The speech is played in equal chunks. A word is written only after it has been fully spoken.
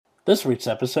This week's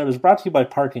episode is brought to you by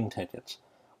parking tickets.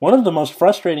 One of the most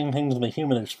frustrating things in the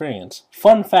human experience.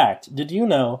 Fun fact, did you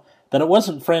know that it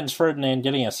wasn't Franz Ferdinand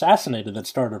getting assassinated that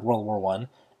started World War I?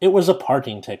 It was a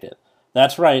parking ticket.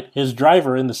 That's right, his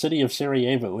driver in the city of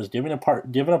Sarajevo was given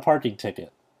a parking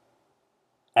ticket.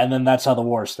 And then that's how the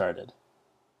war started.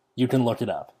 You can look it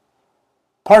up.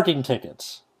 Parking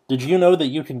tickets. Did you know that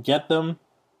you can get them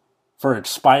for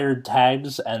expired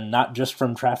tags and not just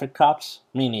from traffic cops?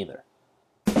 Me neither.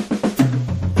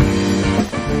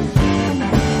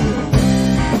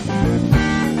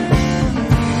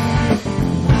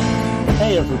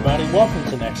 Hey everybody, welcome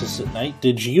to Nexus at Night.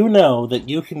 Did you know that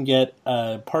you can get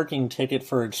a parking ticket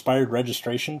for expired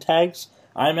registration tags?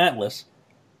 I'm Atlas.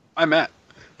 I'm Matt.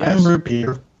 I'm Root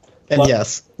Peter. And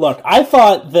yes. Look, I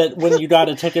thought that when you got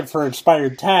a ticket for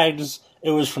expired tags,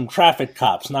 it was from traffic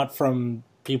cops, not from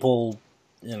people,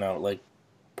 like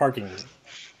parking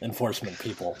enforcement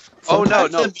people.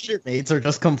 Sometimes no. Meter maids are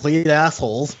just complete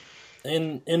assholes.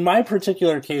 In my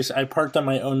particular case, I parked on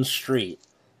my own street,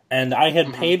 and I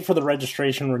had paid for the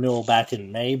registration renewal back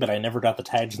in May, but I never got the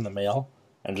tags in the mail,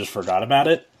 and just forgot about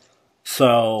it.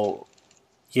 So,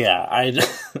 yeah, I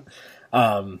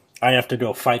have to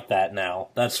go fight that now.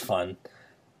 That's fun.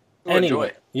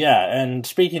 Anyway, yeah, and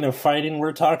speaking of fighting,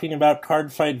 we're talking about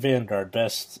Card Fight Vanguard.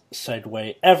 Best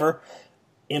segue ever.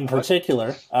 In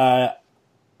particular,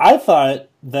 I thought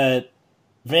that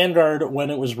Vanguard, when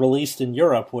it was released in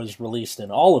Europe, was released in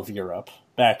all of Europe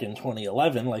back in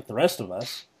 2011, like the rest of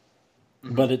us.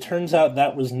 But it turns out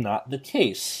that was not the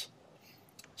case.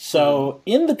 So,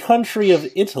 in the country of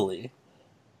Italy,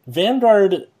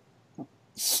 Vanguard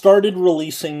started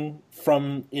releasing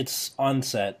from its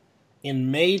onset in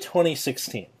May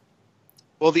 2016.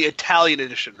 Well, the Italian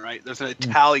edition, right? There's an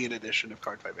Italian edition of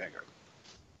Card Fight Vanguard.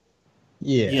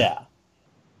 Yeah.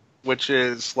 Which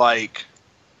is like,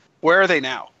 where are they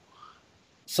now?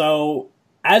 So,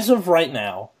 as of right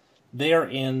now, they are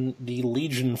in the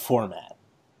Legion format.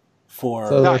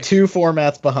 So there are two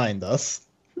formats behind us.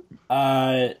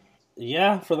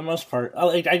 Yeah, for the most part.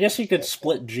 I guess you could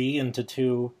split G into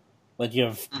two. Like, you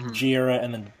have G-Era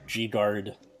and then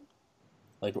G-Guard.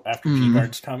 Like, after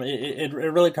G-Guards come. It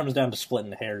really comes down to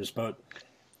splitting hairs, but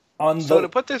to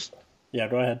put this... Yeah,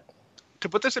 go ahead. To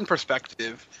put this in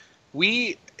perspective,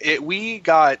 we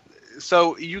got...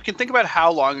 So, you can think about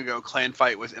how long ago Clan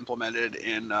Fight was implemented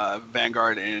in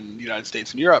Vanguard in the United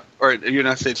States and Europe, or the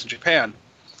United States and Japan.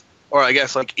 Or, I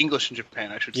guess, like, English in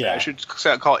Japan, I should say. Yeah. I should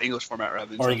call it English format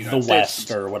rather than United West,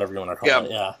 States. Or whatever you want to call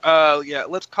it, yeah,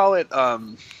 let's call it...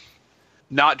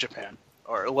 not Japan,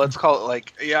 or let's call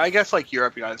it I guess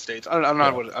Europe, United States. I don't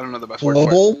know the best word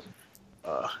for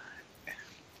it.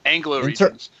 Anglo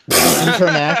regions.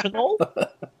 International.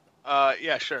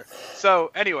 Yeah, sure.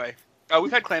 So anyway,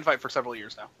 we've had Clan Fight for several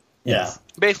years now. Yeah.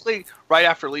 Basically, right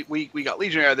after we got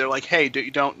Legionnaire, they're like, hey,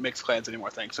 you don't mix clans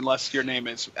anymore, thanks, unless your name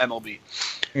is MLB.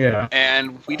 Yeah.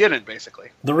 And we didn't,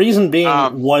 basically. The reason being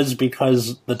was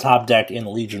because the top deck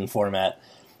in Legion format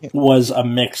was a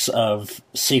mix of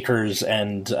Seekers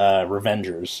and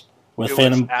Revengers. With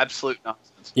absolute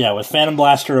nonsense. Yeah, with Phantom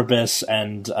Blaster Abyss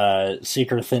and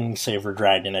Seeker Thin Saver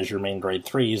Dragon as your main grade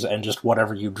 3s, and just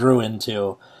whatever you drew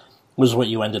into was what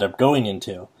you ended up going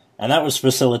into. And that was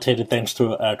facilitated thanks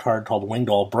to a card called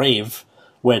Wingall Brave,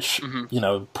 which,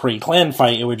 pre-clan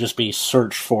fight, it would just be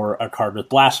search for a card with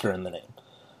Blaster in the name.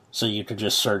 So you could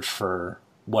just search for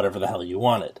whatever the hell you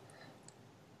wanted.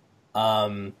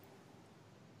 I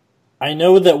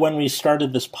know that when we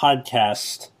started this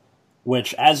podcast,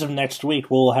 which as of next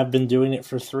week, we'll have been doing it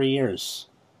for 3 years.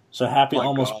 So happy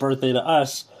almost birthday to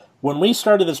us. When we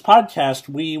started this podcast,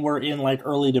 we were in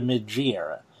early to mid G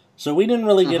era. So we didn't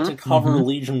really get to cover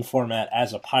Legion format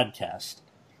as a podcast.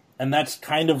 And that's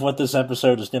kind of what this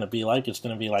episode is going to be like. It's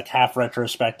going to be half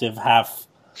retrospective, half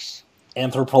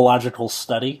anthropological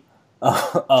study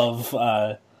of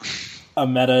a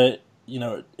meta,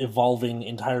 evolving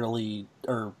entirely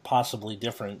or possibly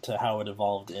different to how it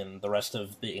evolved in the rest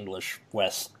of the English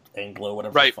West, Anglo,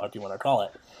 whatever the fuck you want to call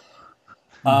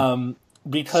it.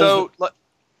 Because...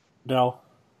 No.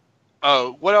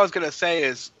 Oh, what I was going to say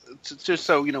is, just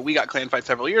so we got Clan Fight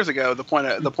several years ago. The point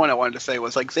I wanted to say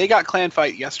was they got Clan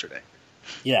Fight yesterday.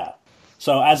 Yeah.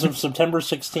 So as of September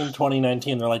 16,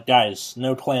 2019, they're like, guys,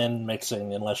 no clan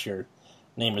mixing unless your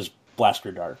name is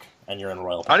Blaster Dark and you're in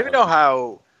Royal Power. I don't even know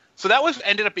how. So that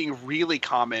ended up being really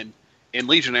common in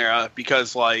Legion era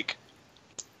because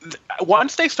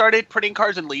once they started putting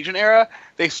cards in Legion era,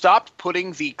 they stopped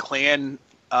putting the clan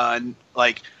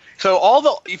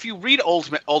So if you read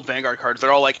old Vanguard cards,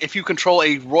 they're all if you control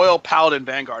a Royal Paladin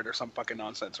Vanguard or some fucking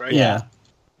nonsense, right? Yeah.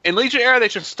 In Legion era, they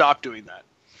just stopped doing that.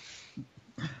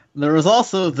 There was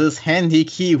also this handy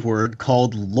keyword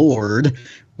called Lord,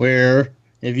 where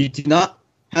if you do not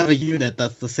have a unit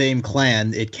that's the same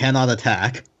clan, it cannot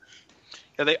attack.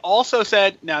 Yeah, they also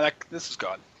said, this is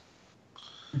gone.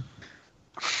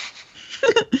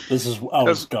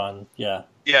 It's gone, yeah.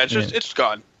 Yeah, it's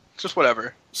gone. It's just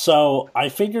whatever. So, I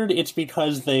figured it's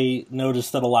because they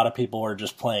noticed that a lot of people are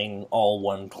just playing all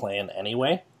one clan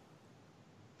anyway.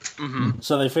 Mm-hmm.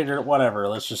 So they figured, whatever,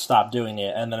 let's just stop doing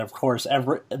it. And then, of course,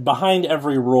 behind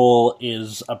every rule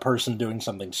is a person doing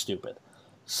something stupid.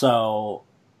 So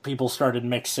people started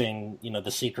mixing,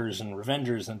 the Seekers and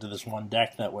Revengers into this one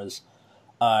deck that was,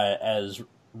 as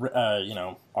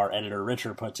our editor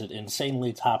Richard puts it,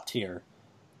 insanely top tier.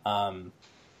 And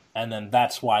then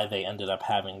that's why they ended up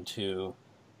having to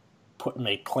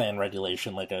make clan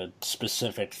regulation like a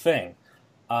specific thing.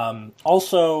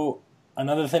 Also,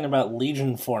 another thing about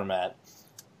Legion format,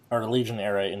 or Legion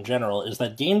era in general, is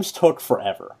that games took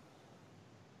forever.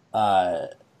 I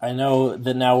know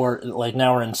that now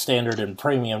we're in standard and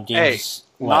premium games.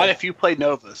 Hey, not if you played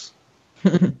Novus.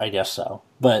 I guess so.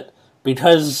 But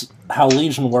because how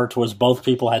Legion worked was both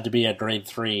people had to be at grade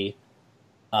 3,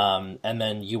 and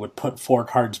then you would put 4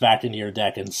 cards back into your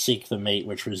deck and seek the mate,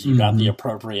 which was you got the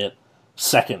appropriate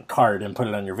second card and put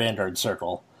it on your Vanguard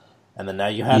circle. And then now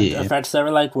you have effects that were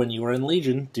like, when you were in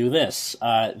Legion, do this.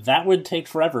 That would take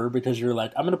forever because you're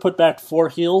like, I'm going to put back 4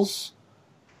 heals,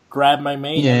 grab my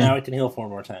mate, and now I can heal 4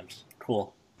 more times.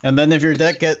 Cool. And then if your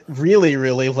deck get really,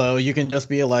 really low, you can just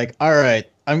be like, alright,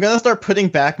 I'm going to start putting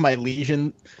back my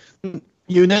Legion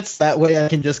units. That way I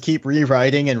can just keep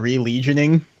rewriting and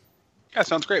re-legioning. Yeah,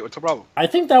 sounds great. What's the problem? I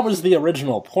think that was the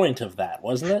original point of that,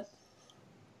 wasn't it?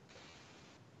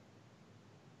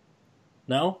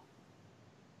 No?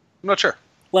 I'm not sure.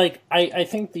 I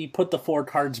think the put the 4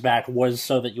 cards back was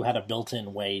so that you had a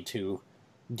built-in way to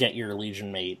get your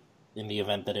Legion mate in the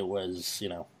event that it was,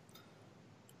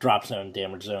 drop zone,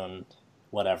 damage zone,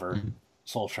 whatever,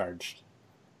 soul charged.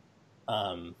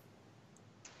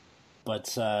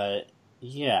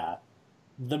 Yeah.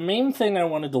 The main thing I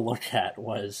wanted to look at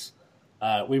was,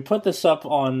 we put this up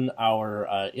on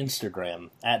our Instagram,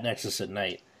 at Nexus at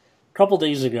Night. A couple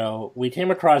days ago, we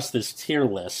came across this tier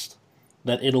list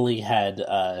that Italy had,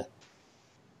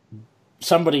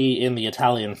 somebody in the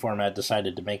Italian format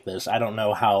decided to make this. I don't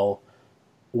know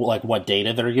what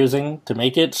data they're using to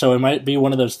make it, so it might be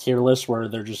one of those tier lists where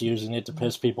they're just using it to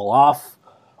piss people off,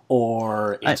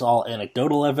 or it's all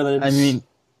anecdotal evidence. I mean,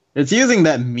 it's using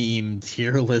that meme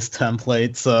tier list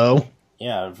template, so...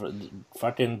 Yeah,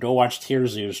 fucking go watch Tier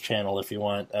Zoo's channel if you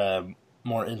want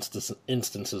more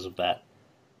instances of that.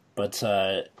 But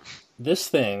this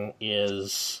thing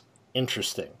is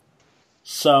interesting.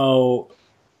 So,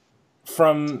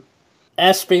 from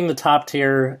S being the top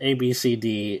tier, A, B, C,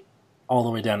 D, all the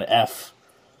way down to F,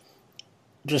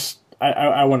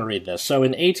 I want to read this. So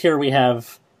in A tier we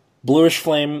have Bluish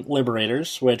Flame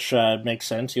Liberators, which makes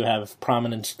sense. You have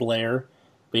Prominence Lair,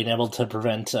 being able to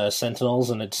prevent Sentinels,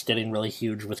 and it's getting really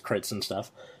huge with crits and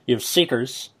stuff. You have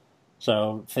Seekers,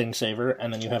 so Thing Saver,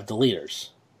 and then you have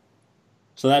Deleters.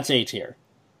 So that's A tier.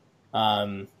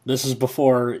 This is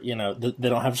before, they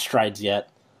don't have strides yet.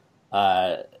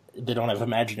 They don't have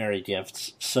imaginary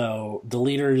gifts. So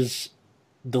Deleters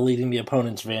deleting the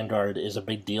opponent's Vanguard is a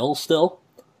big deal still,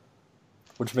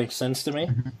 which makes sense to me.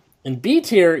 Mm-hmm. In B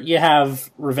tier, you have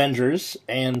Revengers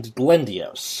and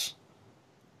Glendios.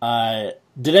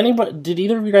 Did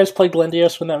either of you guys play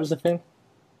Glendios when that was a thing?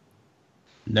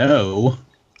 No.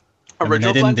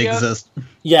 Original didn't Glendios? exist.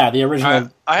 Yeah, the original.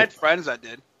 I had friends that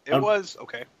did. It was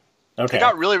okay. Okay. It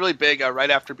got really, really big right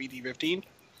after BT15.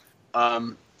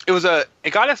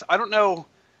 It got us, I don't know,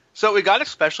 so it got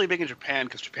especially big in Japan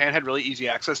because Japan had really easy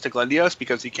access to Glendios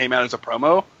because he came out as a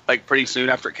promo, pretty soon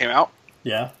after it came out.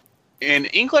 Yeah. In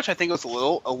English, I think it was a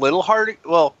little hard.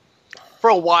 Well, for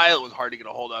a while it was hard to get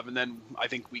a hold of, and then I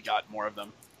think we got more of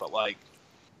them. But I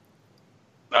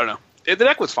don't know. The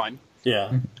deck was fine.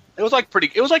 Yeah. It was pretty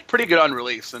good on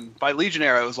release, and by Legion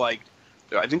era, it was I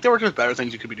think there were just better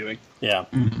things you could be doing. Yeah.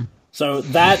 Mm-hmm. So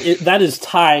that is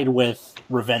tied with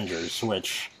Revengers,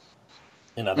 which,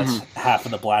 that's half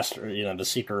of the Blaster, the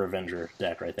Seeker Revenger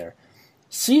deck right there.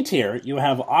 C tier, you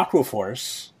have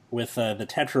Aquaforce with the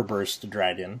Tetra Burst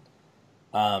Dragon,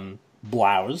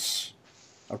 Blouse,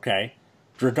 okay.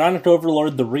 Dragonic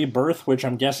Overlord, the Rebirth, which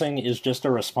I'm guessing is just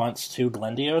a response to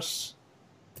Glendios,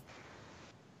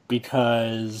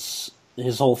 because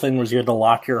his whole thing was you had to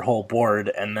lock your whole board,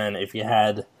 and then if you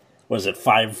had,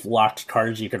 5 locked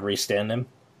cards, you could restand them?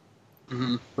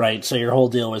 Mm-hmm. Right, so your whole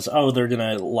deal was, they're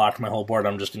going to lock my whole board,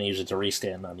 I'm just going to use it to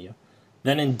restand on you.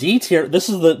 Then in D tier, this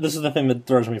is the thing that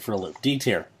throws me for a loop. D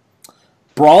tier.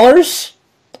 Brawlers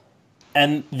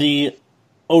and the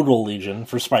Odal Legion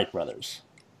for Spike Brothers.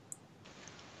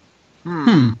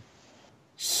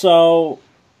 So,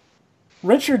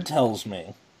 Richard tells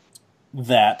me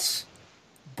that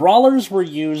Brawlers were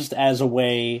used as a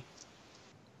way...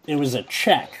 It was a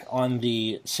check on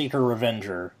the Seeker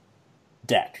Revenger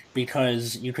deck,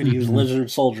 because you could use Lizard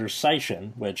Soldier's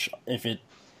Scission, which, if it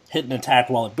hit an attack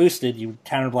while it boosted, you would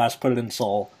Counterblast, put it in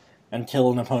Soul, and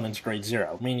kill an opponent's grade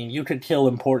 0. Meaning you could kill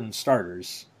important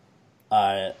starters,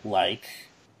 like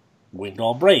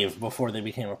Winged Brave, before they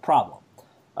became a problem.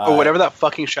 Or whatever that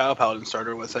fucking Shadow Paladin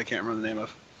starter was, I can't remember the name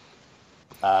of.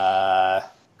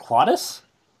 Claudus?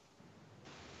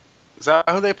 Is that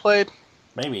who they played?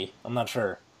 Maybe. I'm not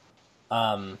sure.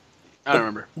 I don't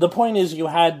remember. The point is, you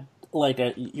had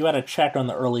a check on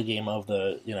the early game of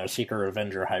the Seeker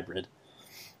Revenger hybrid,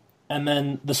 and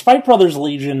then the Spike Brothers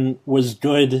Legion was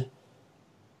good,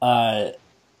 in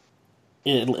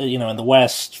the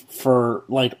West for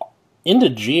into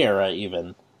G era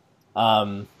even.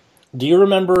 Do you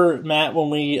remember, Matt, when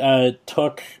we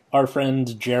took our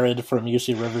friend Jared from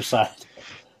UC Riverside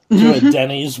to a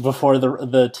Denny's before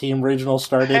the team regional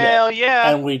started? Hell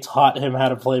yeah! And we taught him how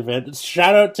to play Vanguard.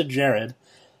 Shout out to Jared.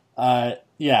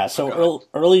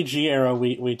 Early G era,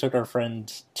 we took our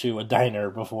friend to a diner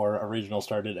before a regional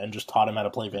started and just taught him how to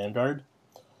play Vanguard.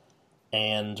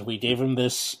 And we gave him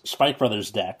this Spike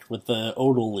Brothers deck with the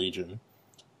Odal Legion.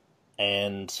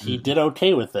 And he did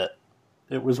okay with it.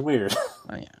 It was weird.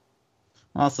 Oh, yeah.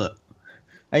 Also,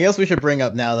 I guess we should bring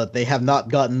up now that they have not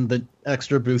gotten the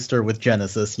extra booster with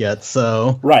Genesis yet,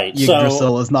 so right,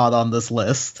 Yggdrasil is not on this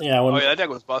list. Yeah, that deck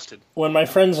was busted. When my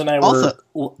friends and I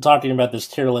were talking about this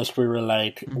tier list, we were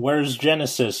like, "Where's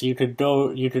Genesis? You could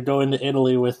go into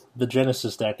Italy with the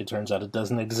Genesis deck." It turns out it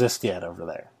doesn't exist yet over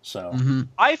there. So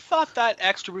I thought that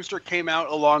extra booster came out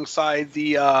alongside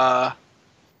the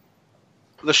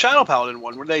Shadow Paladin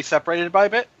one. Were they separated by a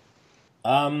bit?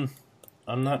 I'm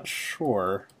not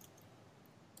sure.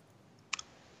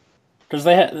 Because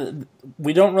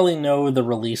we don't really know the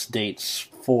release dates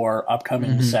for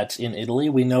upcoming sets in Italy.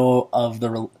 We know of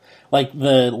the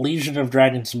Legion of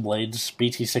Dragons and Blades,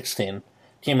 BT16,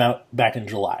 came out back in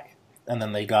July. And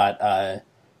then they got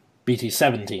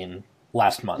BT17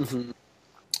 last month.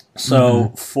 So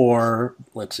for,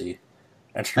 let's see.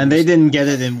 And they didn't get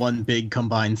it in one big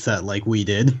combined set like we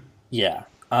did. Yeah.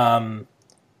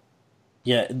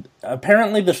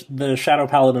 Apparently the Shadow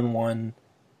Paladin one,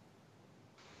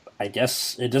 I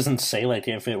guess it doesn't say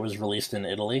if it was released in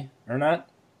Italy or not.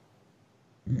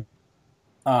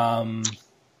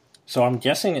 So I'm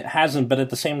guessing it hasn't, but at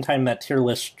the same time that tier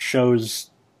list shows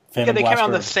Phantom they Blaster came out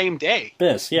on the same day.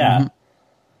 Abyss, yeah.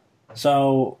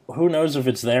 So who knows if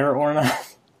it's there or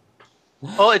not?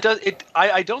 Well, it does.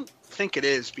 I don't think it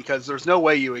is, because there's no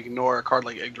way you ignore a card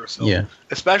like Yggdrasil. Yeah.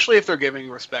 Especially if they're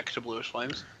giving respect to Bluish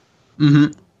Flames.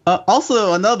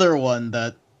 Also, another one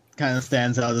that kind of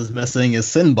stands out as missing is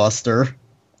Sinbuster.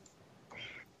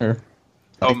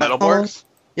 Metalborgs?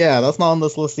 Yeah, that's not on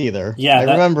this list either. Yeah, I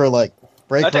remember,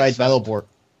 Break Ride Metalborg.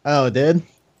 Oh, it did?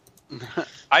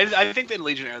 I think in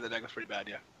Legion era the deck was pretty bad,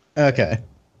 yeah. Okay.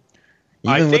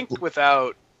 I think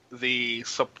without the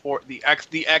support, the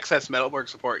excess Metalborg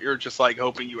support, you're just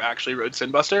hoping you actually rode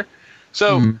Sinbuster.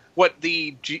 So what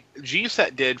the G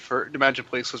set did for Dimension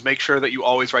Police was make sure that you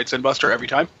always ride Sinbuster every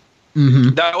time.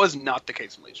 That was not the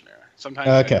case in Legion era. Sometimes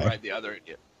you had to ride the other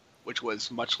idiot, which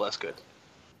was much less good.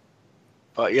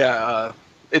 But yeah,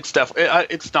 it's definitely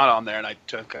it's not on there, and I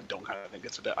don't think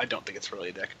I don't think it's really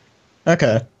a deck.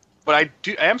 Okay. But I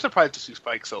am surprised to see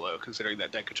Spike solo, considering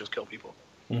that deck could just kill people.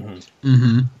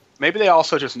 Maybe they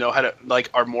also just know how to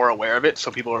are more aware of it,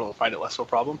 so people will find it less of a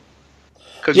problem.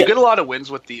 Because you get a lot of wins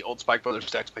with the old Spike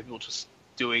Brothers decks by people just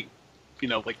doing,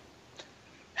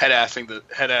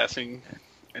 head-assing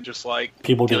and just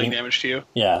people dealing damage to you.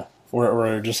 Yeah.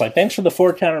 Or just thanks for the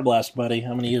 4 counterblast, buddy.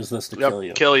 I'm going to use this to kill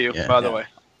you. Kill you, by the way.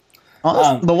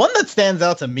 The one that stands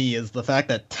out to me is the fact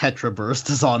that Tetra Burst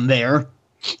is on there.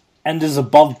 And is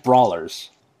above Brawlers.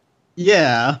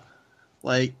 Yeah.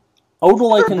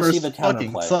 Odal, I can see the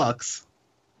counterplay. Sucks.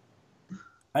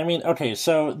 I mean, okay,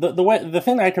 so the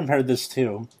thing I compared this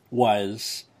to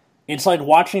was, it's like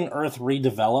watching Earth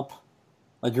redevelop.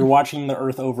 You're watching the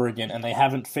Earth over again, and they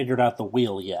haven't figured out the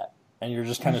wheel yet. And you're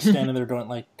just kind of standing there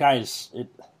going, guys,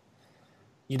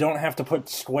 you don't have to put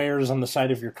squares on the side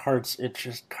of your carts. It's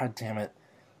just, god damn it.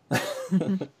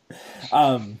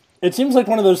 It seems like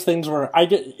one of those things where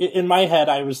in my head,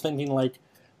 I was thinking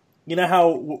you know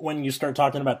how when you start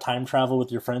talking about time travel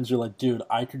with your friends, you're like, dude,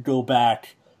 I could go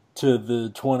back to the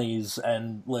 20s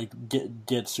and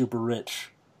get super rich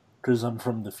because I'm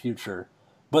from the future.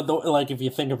 But like, if you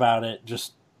think about it,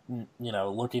 just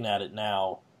looking at it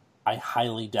now, I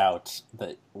highly doubt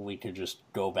that we could just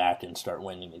go back and start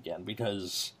winning again,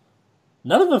 because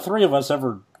none of the three of us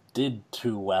ever did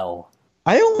too well.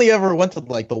 I only ever went to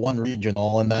like the one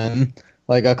regional and then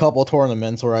like a couple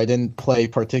tournaments where I didn't play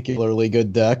particularly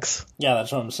good decks. Yeah,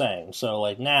 that's what I'm saying. So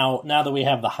like now that we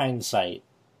have the hindsight,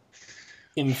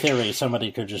 in theory,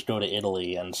 somebody could just go to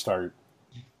Italy and start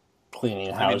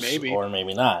cleaning house, or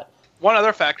maybe not. One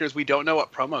other factor is we don't know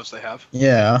what promos they have.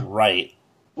 Yeah. Right.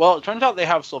 Well, it turns out they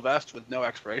have Sylvester with no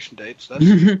expiration dates. That's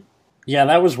Yeah,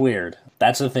 that was weird.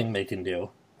 That's a thing they can do.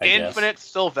 Infinite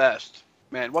Sylvester.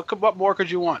 Man, what more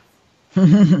could you want?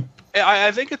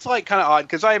 I think it's like kind of odd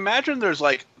because I imagine there's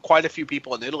like quite a few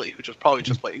people in Italy who just probably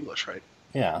just play English, right?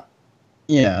 Yeah.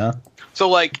 Yeah. So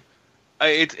like,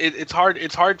 it's hard.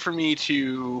 It's hard for me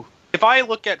to, if I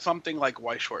look at something like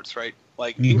White Shorts, right?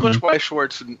 Like English White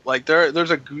Shorts, and like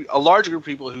there's a large group of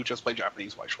people who just play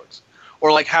Japanese White Shorts,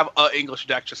 or like have an English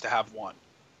deck just to have one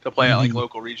to play at like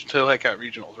local region, to like at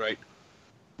regionals, right?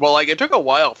 Well, like it took a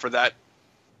while for that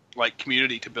like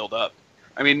community to build up.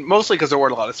 I mean, mostly because there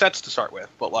weren't a lot of sets to start with,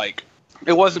 but like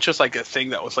it wasn't just like a thing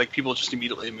that was like people just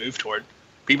immediately moved toward.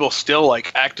 People still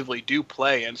like actively do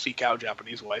play and seek out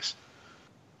Japanese Weiss.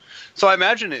 So I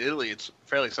imagine in Italy it's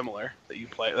fairly similar, that you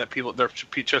play that people they're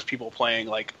just people playing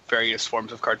like various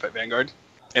forms of Cardfight Vanguard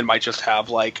and might just have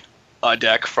like a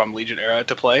deck from Legion era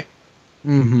to play.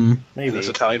 Mm-hmm. Maybe in this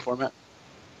Italian format.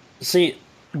 See,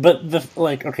 but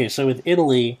okay, so with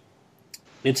Italy,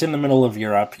 it's in the middle of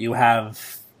Europe. You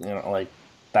have like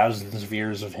thousands of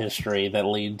years of history that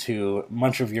lead to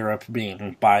much of Europe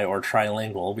being bi or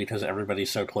trilingual because everybody's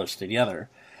so close together.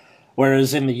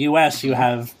 Whereas in the US, you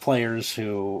have players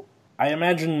who, I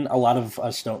imagine a lot of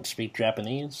us don't speak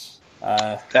Japanese.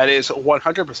 That is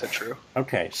 100% true.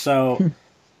 Okay, so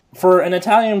for an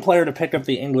Italian player to pick up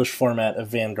the English format of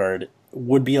Vanguard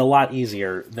would be a lot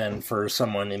easier than for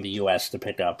someone in the US to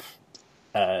pick up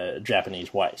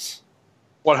Japanese Weiss.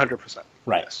 100%.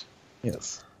 Right.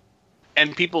 Yes.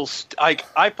 And people, I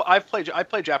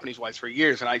played Japanese Weiss for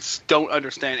years, and I don't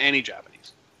understand any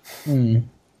Japanese.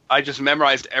 I just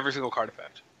memorized every single card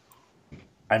effect.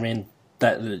 I mean,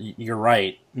 that you're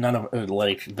right. None of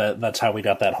that's how we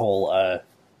got that whole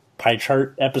pie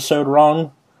chart episode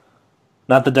wrong.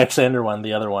 Not the Dexander one,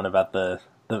 the other one about the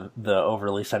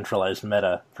overly centralized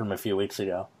meta from a few weeks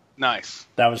ago. Nice.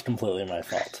 That was completely my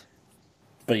fault.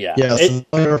 But yeah, it's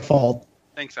your fault.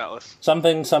 Thanks, Atlas.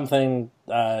 Something.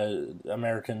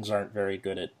 Americans aren't very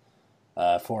good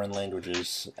at foreign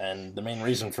languages, and the main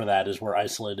reason for that is we're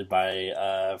isolated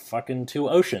by fucking two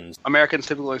oceans. Americans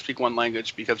typically only speak one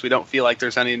language because we don't feel like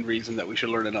there's any reason that we should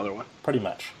learn another one. Pretty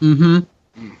much.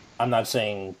 Mm-hmm. I'm not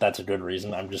saying that's a good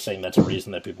reason. I'm just saying that's a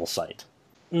reason that people cite.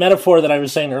 Metaphor that I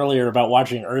was saying earlier about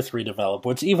watching Earth redevelop.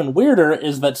 What's even weirder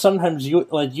is that sometimes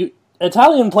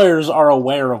Italian players are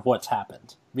aware of what's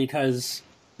happened because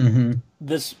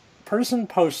this person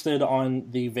posted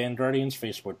on the Vanguardians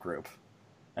Facebook group,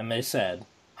 and they said,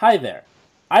 "Hi there,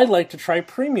 I'd like to try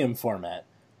premium format,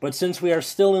 but since we are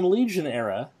still in Legion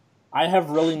era, I have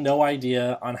really no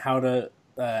idea on how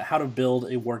to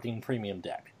build a working premium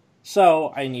deck.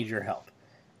 So I need your help.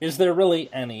 Is there really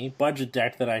any budget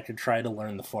deck that I could try to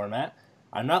learn the format?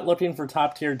 I'm not looking for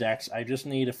top-tier decks, I just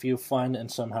need a few fun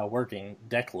and somehow working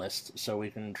deck lists so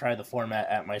we can try the format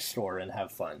at my store and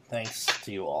have fun. Thanks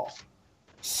to you all."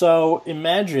 So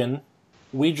imagine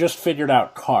we just figured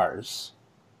out cars,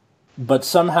 but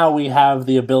somehow we have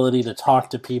the ability to talk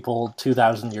to people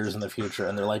 2,000 years in the future,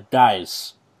 and they're like,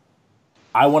 "Guys,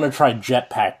 I want to try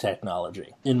jetpack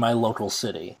technology in my local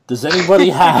city. Does anybody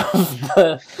have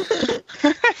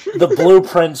the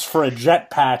blueprints for a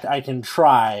jetpack I can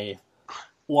try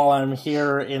while I'm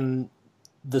here in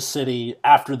the city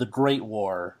after the Great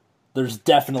War? There's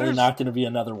definitely not going to be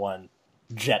another one.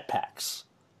 Jetpacks."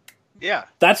 Yeah.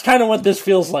 That's kind of what this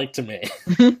feels like to me.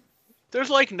 There's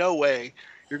like no way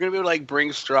you're going to be able to like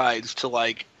bring strides to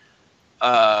like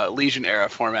Legion era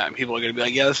format and people are going to be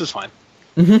like, "Yeah, this is fine."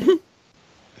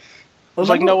 There's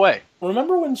like no way.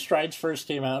 Remember when Strides first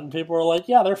came out and people were like,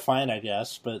 "Yeah, they're fine, I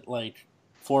guess, but like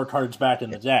 4 cards back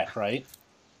in the deck, right?"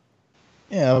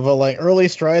 Yeah, but like early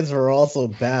Strides were also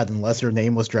bad unless your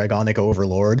name was Dragonic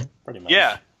Overlord. Pretty much.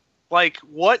 Yeah. Like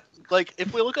what? Like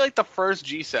if we look at like the first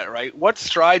G set, right? What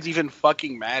Strides even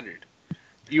fucking mattered?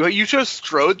 You just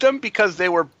strode them because they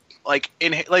were like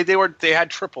they had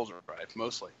triple drive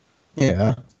mostly.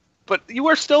 Yeah. But you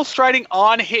were still striding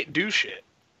on hit do shit.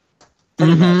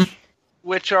 Pretty much.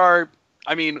 Which are,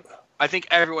 I mean, I think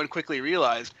everyone quickly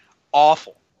realized,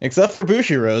 awful. Except for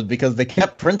Bushiroad, because they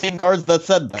kept printing cards that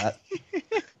said that.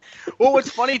 Well, what's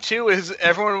funny too is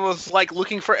everyone was like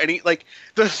looking for any like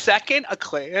the second a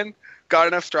clan got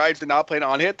enough strides to not play an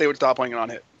on hit, they would stop playing an on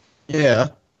hit. Yeah.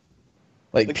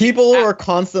 Like, Like, people ah. are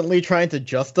constantly trying to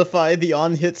justify the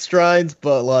on-hit strides,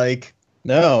 but, like,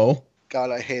 no.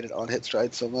 God, I hated on hit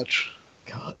strides so much.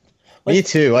 God. Me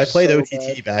too. I played So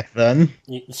OTT bad. back then.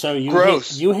 So you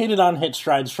Gross. you hated on hit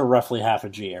strides for roughly half a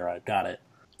G era. Got it.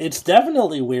 It's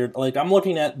definitely weird. Like, I'm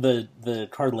looking at the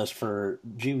card list for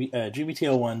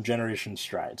GBT01 Generation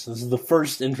Strides. This is the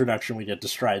first introduction we get to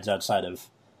strides outside of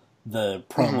the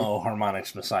promo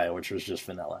Harmonix Messiah, which was just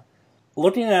vanilla.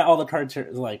 Looking at all the cards here,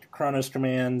 like Chronos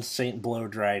Command, Saint Blow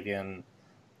Dragon,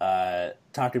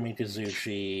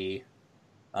 Takamikazushi.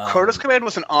 Chronos Command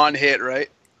was an on hit, right?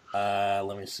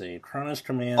 Let me see. Chronos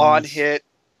Command. On hit.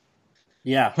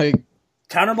 Yeah. Like,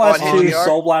 Counterblast On 2, ADR?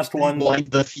 Soul Blast 1. blind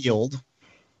the field.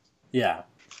 Yeah.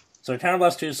 So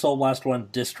Counterblast 2, Soul Blast 1,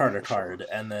 discard a card,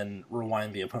 and then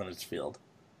rewind the opponent's field.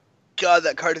 God,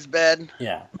 that card is bad.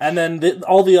 Yeah. And then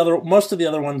most of the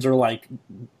other ones are like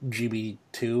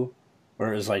GB2,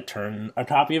 where it's like turn a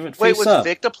copy of it Wait, face was up.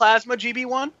 Victoplasma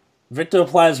GB1?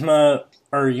 Victoplasma,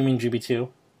 or you mean GB2?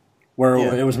 Where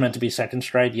Yeah. it was meant to be second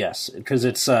stride? Yes. Because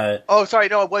it's, Oh, sorry,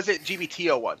 no, was it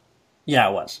GBT01? yeah,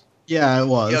 it was. Yeah, it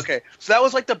was. Yeah, okay, so that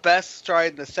was like the best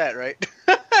stride in the set, right?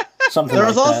 Something There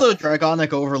like was that. also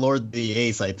Dragonic Overlord the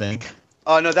Ace, I think.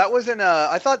 Oh, no, that was in,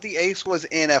 I thought the Ace was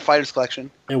in a Fighter's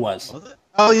Collection. It was. Was it?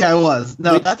 Oh, yeah, it was.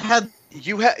 No, that had...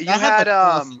 You had that had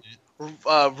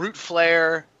the Root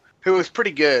Flare, who was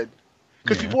pretty good.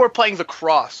 Because Yeah. people were playing the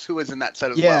Cross, who was in that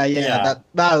set as Yeah, well. yeah,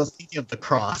 that was speaking of the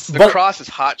cross. The But- Cross is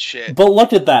hot shit. But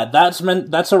look at that.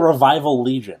 That's a revival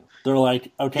legion. They're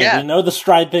like, okay, Yeah. we know the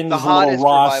stride thing The is a little hottest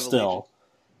raw revival still. legion.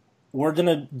 We're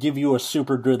gonna give you a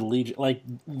super good legion. Like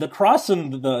the cross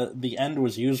and the end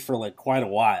was used for like quite a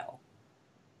while.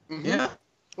 Mhm. Yeah.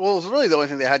 Well, it was really the only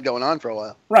thing they had going on for a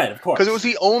while. Right, of course. Because it was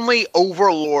the only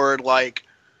Overlord, like...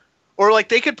 Or, like,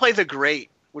 they could play the Great,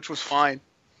 which was fine.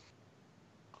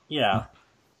 Yeah.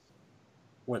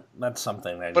 What? That's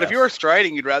something. I But if guess. you were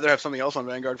striding, you'd rather have something else on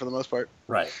Vanguard for the most part.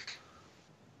 Right.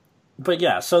 But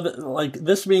yeah, so like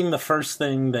this being the first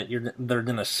thing that they're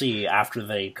gonna see after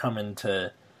they come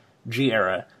into G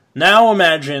era. Now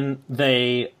imagine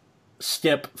they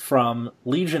skip from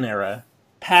Legion era,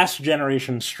 past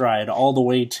Generation Stride, all the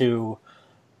way to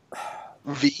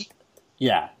V?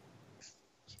 yeah,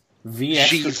 V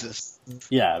extra, Jesus.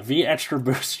 yeah, V extra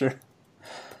booster.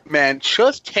 Man,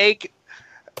 just take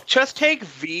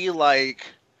V like...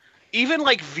 Even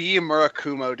like V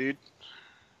Murakumo, dude.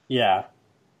 Yeah,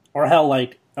 or hell,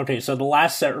 like okay, so the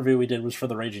last set review we did was for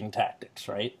the Raging Tactics,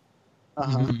 right?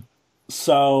 Uh-huh.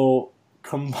 So,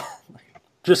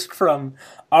 just from,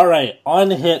 alright,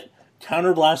 on hit,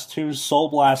 Counterblast 2, Soul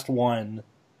Blast 1,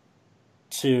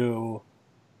 to,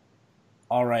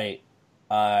 alright,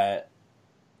 on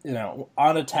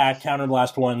attack,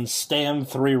 Counterblast 1, stand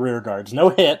 3 rear guards. No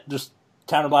hit, just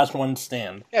Counterblast 1,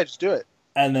 stand. Yeah, just do it.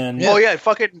 And then, Oh, yeah,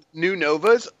 fucking new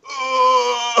Novas. Ugh!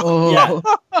 Oh.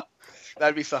 Yeah.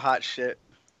 That'd be some hot shit.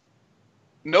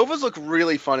 Novas look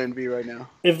really fun in V right now.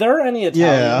 if there are any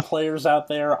Italian Yeah. players out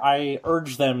there, I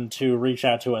urge them to reach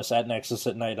out to us at Nexus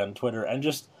at Night on Twitter and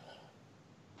just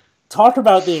talk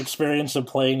about the experience of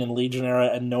playing in Legion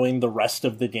era and knowing the rest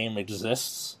of the game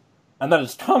exists. And that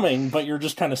it's coming, but you're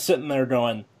just kind of sitting there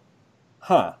going,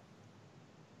 huh.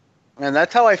 And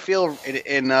that's how I feel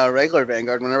in regular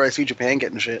Vanguard whenever I see Japan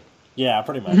getting shit. Yeah,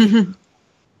 pretty much.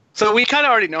 So we kind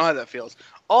of already know how that feels.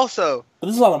 Also, But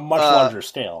this is on a much larger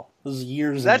scale. This is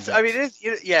years that's in I mean, this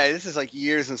is like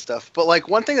years and stuff. But like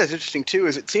one thing that's interesting too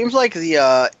is it seems like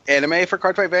the anime for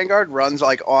Cardfight Vanguard runs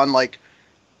like on like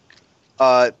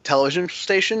television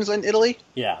stations in Italy.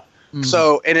 Yeah.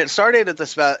 So and it started at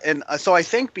this and so I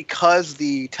think because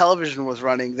the television was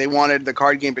running, they wanted the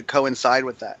card game to coincide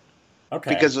with that.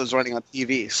 Okay. Because it was running on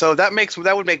TV. So that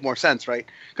would make more sense, right?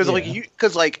 Because Yeah.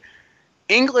 like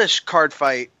English Card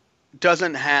Fight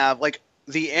doesn't have like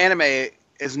the anime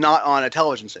is not on a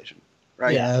television station,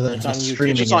 right? Yeah, Yeah, they're it's on just YouTube.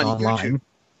 streaming It's it on online. YouTube.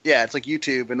 Yeah, it's like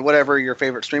YouTube and whatever your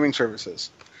favorite streaming service is.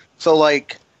 So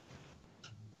like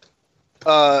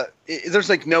there's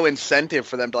like no incentive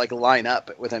for them to like line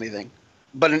up with anything.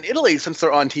 But in Italy, since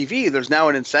they're on TV, there's now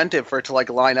an incentive for it to like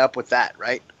line up with that,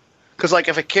 right? Because like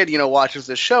if a kid watches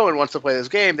this show and wants to play this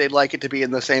game, they'd like it to be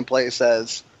in the same place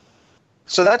as.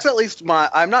 So that's at least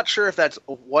I'm not sure if that's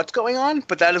what's going on,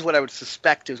 but that is what I would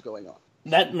suspect is going on.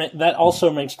 That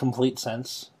also makes complete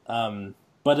sense.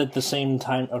 But at the same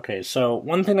time, okay, so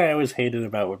one thing I always hated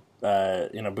about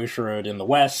Bushiroad in the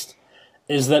West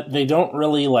is that they don't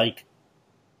really, like,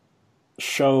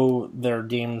 show their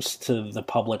games to the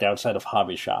public outside of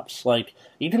hobby shops. Like,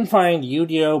 you can find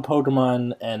Yu-Gi-Oh,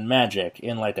 Pokemon, and Magic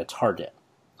in, like, a Target.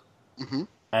 Mm-hmm.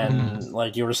 And,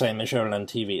 like you were saying, they showed it on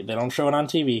TV. They don't show it on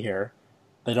TV here.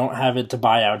 They don't have it to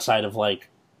buy outside of, like,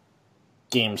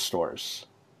 game stores.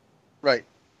 Right.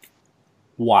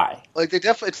 Why? Like, they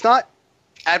definitely... It's not...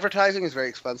 Advertising is very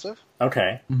expensive.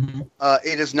 Okay. Mm-hmm.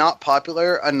 It is not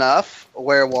popular enough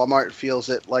where Walmart feels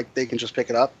it like they can just pick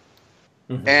it up.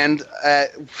 Mm-hmm.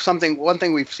 And one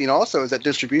thing we've seen also is that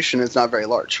distribution is not very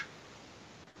large.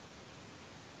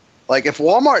 Like, if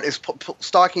Walmart is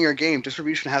stocking your game,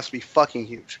 distribution has to be fucking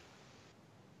huge.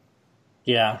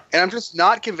 Yeah. And I'm just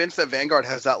not convinced that Vanguard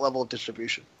has that level of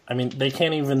distribution. I mean, they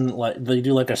can't even, like, they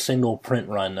do, like, a single print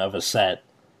run of a set.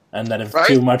 And then if Right?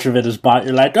 too much of it is bought,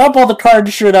 you're like, oh, all the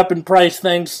cards shoot up in price,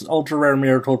 thanks, Ultra Rare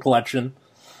Miracle Collection.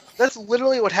 That's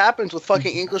literally what happens with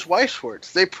fucking English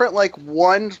Weiss-Schwarz. They print, like,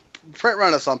 one print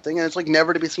run of something, and it's, like,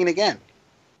 never to be seen again.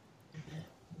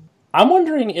 I'm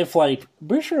wondering if, like,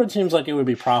 pretty sure it seems like it would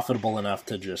be profitable enough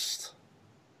to just,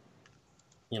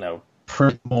 you know,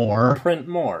 Print more. print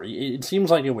more. It seems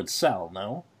like it would sell,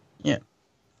 no? Yeah.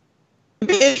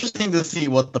 It'd be interesting to see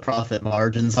what the profit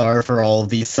margins are for all of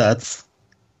these sets.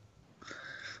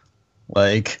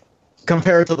 Like,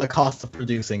 compared to the cost of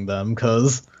producing them,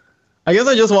 because I guess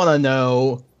I just want to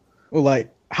know,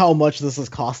 like, how much this is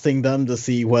costing them to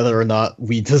see whether or not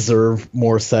we deserve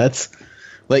more sets.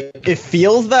 Like, it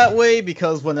feels that way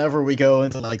because whenever we go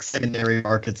into, like, secondary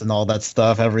markets and all that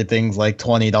stuff, everything's, like,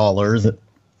 $20,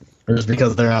 just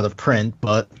because they're out of print,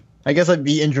 but I guess I'd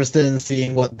be interested in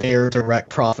seeing what their direct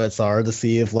profits are to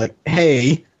see if, like,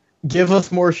 hey, give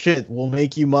us more shit,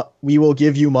 we will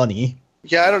give you money.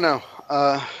 Yeah, I don't know.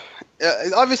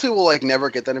 Obviously, we'll, like, never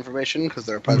get that information because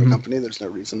they're a private company. There's no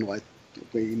reason why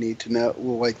we need to know.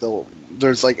 Like,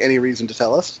 there's, like, any reason to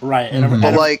tell us. Right.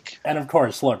 And of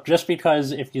course, look, just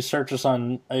because if you search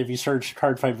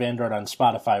Cardfight Vanguard on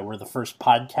Spotify, we're the first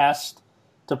podcast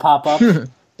to pop up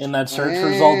in that search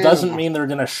result, doesn't mean they're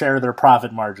going to share their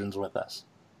profit margins with us.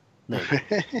 Maybe.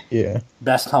 Yeah.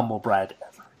 Best humble brag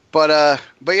ever. But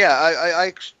yeah,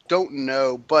 I don't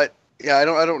know. But yeah, I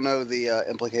don't know the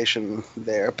implication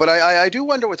there. But I do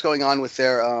wonder what's going on with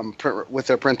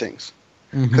their printings,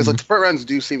 because like the print runs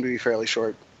do seem to be fairly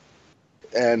short,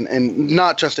 and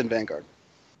not just in Vanguard.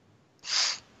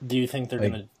 Do you think they're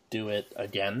going to do it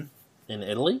again in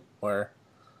Italy, or?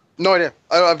 No idea.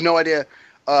 I have no idea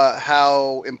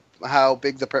how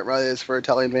big the print run is for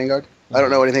Italian Vanguard. I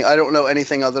don't know anything. I don't know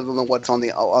anything other than what's on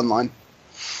the online.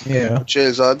 Yeah. Which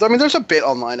is, I mean, there's a bit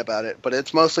online about it, but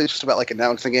it's mostly just about, like,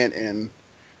 announcing it and,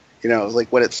 you know, like,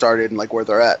 when it started and, like, where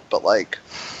they're at. But, like,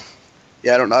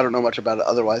 yeah, I don't know much about it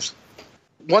otherwise.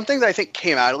 One thing that I think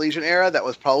came out of Legion era that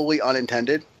was probably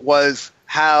unintended was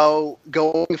how,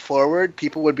 going forward,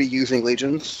 people would be using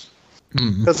Legions.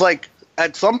 Because, like,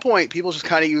 at some point, people just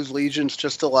kind of used Legions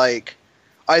just to, like,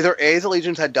 either A, the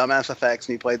Legions had dumbass effects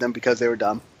and you played them because they were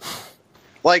dumb.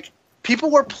 Like,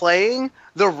 people were playing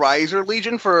the Riser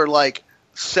Legion for, like,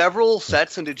 several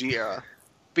sets into G era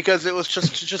because it was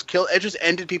just kill. It just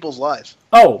ended people's lives.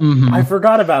 Oh, I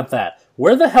forgot about that.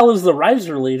 Where the hell is the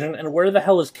Riser Legion, and where the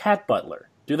hell is Cat Butler?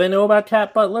 Do they know about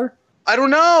Cat Butler? I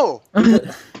don't know.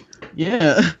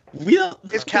 Yeah, we don't.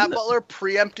 Is Cat Butler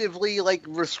preemptively, like,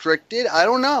 restricted? I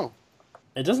don't know.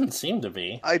 It doesn't seem to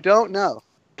be. I don't know.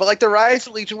 But, like, the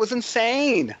Riser Legion was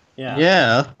insane.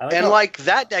 Yeah. And like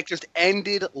that deck just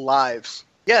ended lives.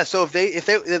 Yeah, so if they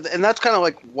and that's kind of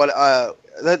like what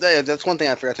that's one thing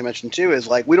I forgot to mention too is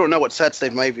like we don't know what sets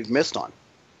they might have missed on.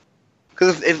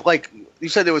 Because if like you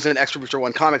said there was an Extra Booster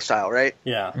 1 comic style, right?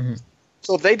 Yeah.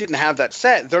 So if they didn't have that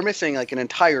set, they're missing like an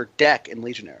entire deck in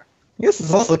Legion era. I guess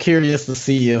it's also curious to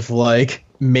see if like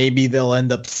maybe they'll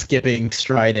end up skipping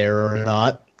Stride era or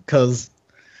not, because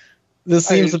this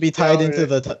seems to be tied into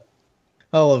the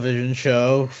television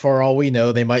show. For all we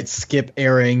know, they might skip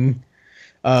airing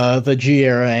the G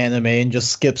era anime and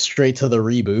just skip straight to the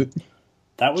reboot.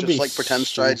 That would just be like pretend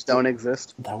strides don't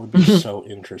exist. That would be so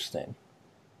interesting.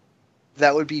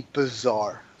 That would be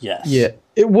bizarre. Yes. Yeah,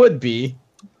 it would be.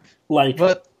 Like,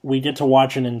 but we get to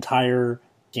watch an entire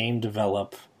game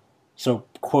develop. So,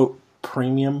 quote,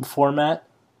 premium format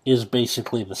is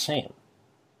basically the same.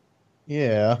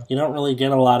 Yeah. You don't really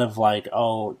get a lot of like,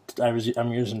 oh,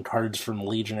 I'm using cards from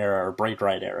Legion era or Bright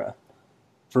Ride era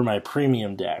for my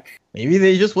premium deck. Maybe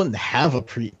they just wouldn't have a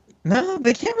No,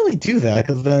 they can't really do that,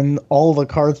 because then all the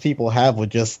cards people have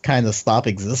would just kind of stop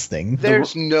existing.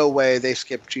 There's no way they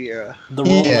skip G era. The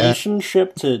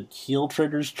relationship to heal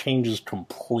triggers changes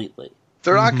completely.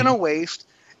 They're not going to waste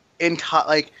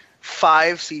like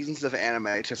 5 seasons of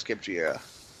anime to skip G era.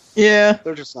 Yeah,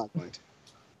 They're just not going to.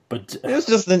 But it was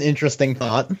just an interesting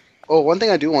thought. Oh, one thing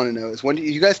I do want to know is when do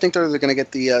you guys think they're going to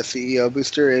get the CEO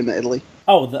booster in Italy?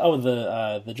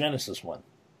 the Genesis one.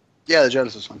 Yeah, the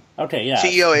Genesis one. Okay, yeah.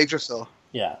 CEO Yggdrasil.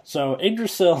 Yeah, so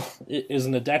Yggdrasil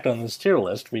isn't a deck on this tier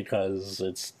list because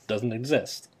it doesn't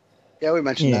exist. Yeah, we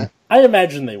mentioned that. I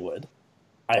imagine they would.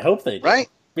 I hope they do. Right?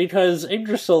 Because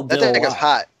Yggdrasil did That deck a is lot.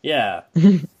 hot. Yeah.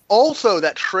 Also,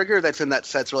 that trigger that's in that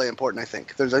set's really important. I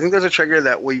think there's a trigger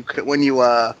that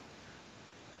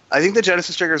I think the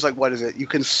Genesis trigger is like, what is it? You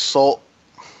can soul.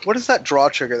 What is that draw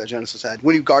trigger that Genesis had?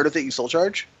 When you guard with it, you soul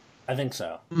charge. I think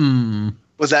so.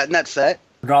 Was that in that set?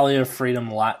 Regalia,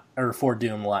 Freedom, Lot, or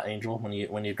Foredoom, Lot Angel.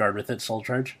 When you guard with it, soul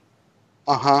charge.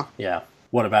 Yeah.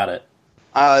 What about it?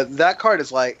 That card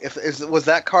is like was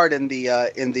that card in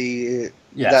the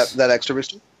Yes. that extra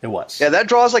booster? It was. Yeah, that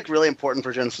draw is like really important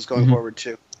for Genesis going forward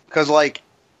too, because like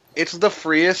it's the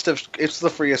freest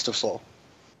of soul.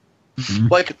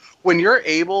 Like when you're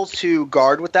able to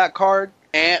guard with that card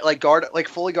and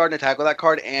fully guard and attack with that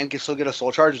card and still get a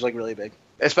soul charge is like really big,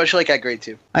 especially like at grade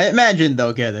 2. I imagine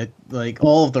they'll get it. Like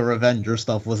all of the Revenger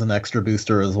stuff was an extra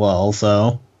booster as well,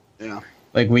 so Yeah.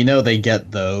 like we know they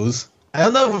get those. I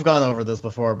don't know if we've gone over this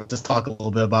before, but just talk a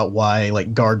little bit about why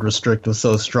like guard restrict was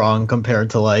so strong compared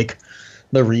to like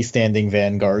the restanding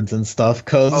vanguards and stuff.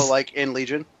 Cause like in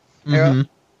Legion era.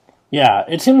 Yeah,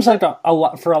 it seems like a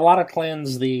lot for a lot of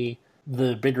clans the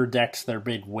bigger decks, their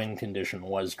big win condition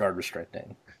was guard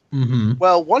restricting.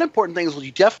 Well, one important thing is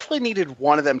you definitely needed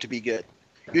one of them to be good.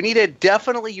 You needed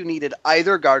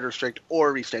either guard restrict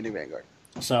or restanding vanguard.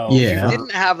 So If you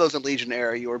didn't have those in Legion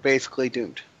era, you were basically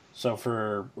doomed. So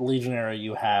for Legion era,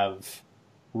 you have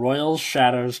Royals,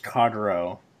 Shadows,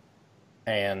 Kagero,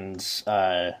 and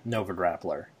Nova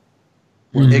Grappler.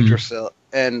 Yggdrasil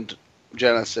and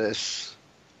Genesis.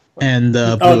 And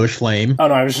Bluish Flame. Oh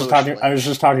no, I was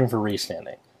just talking for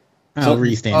restanding. So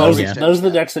restanding. Those are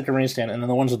the decks that can restand, and then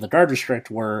the ones with the guard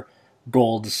restrict were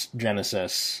Gold's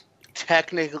Genesis.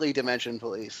 Technically Dimension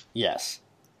Police. Yes.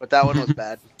 But that one was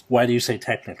bad. Why do you say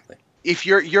technically? If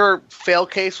your fail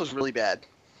case was really bad.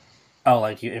 Oh,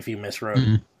 like if you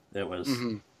miswrote, it was.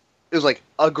 It was like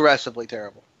aggressively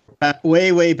terrible.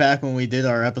 Way back when we did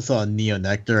our episode on Neo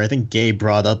Nectar, I think Gabe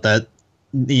brought up that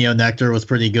Neo Nectar was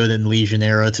pretty good in Legion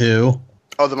era too.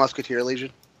 Oh, the Musketeer Legion?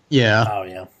 Yeah. Oh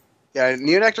yeah. Yeah,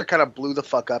 Neo Nectar kind of blew the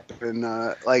fuck up and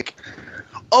like.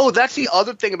 Oh, that's the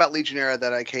other thing about Legion era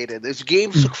that I hated. This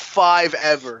game took 5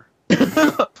 ever.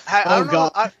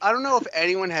 I don't know if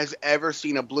anyone has ever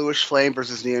seen a Bluish Flame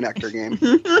versus Neo Nectar game,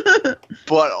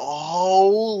 but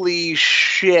holy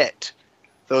shit,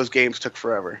 those games took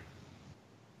forever.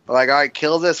 Like, all right,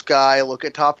 kill this guy, look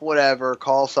at top whatever,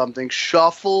 call something,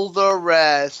 shuffle the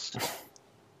rest.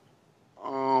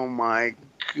 Oh my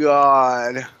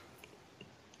god, it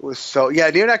was so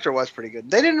Neo Nectar was pretty good.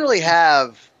 They didn't really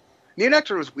have Neo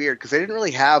Nectar was weird because they didn't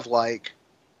really have like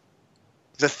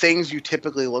the things you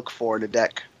typically look for in a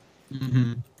deck.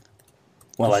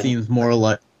 Well, it seems more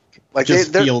like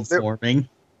just field forming.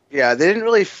 Yeah, they didn't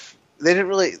really.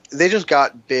 They just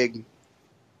got big.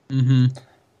 And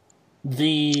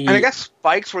I guess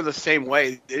spikes were the same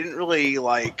way. They didn't really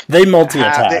like. They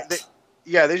multi-attacked.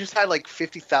 They just had like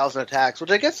 50,000 attacks,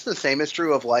 which I guess the same is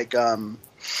true of like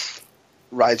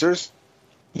risers.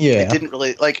 Yeah, it didn't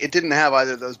really it didn't have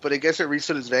either of those, but I guess it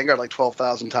restood its Vanguard like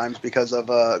 12,000 times because of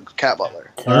Cat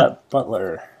Butler. Cat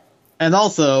Butler, and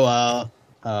also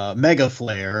Mega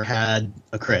Flare had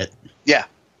a crit. Yeah,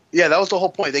 that was the whole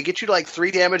point. They get you to like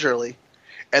 3 damage early,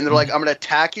 and they're like, "I'm going to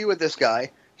attack you with this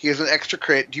guy. He has an extra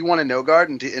crit. Do you want to no guard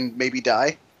and maybe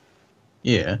die?"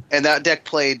 Yeah, and that deck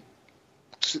played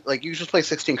like you just play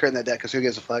 16 crit in that deck because who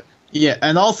gives a fuck? Yeah,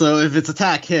 and also if its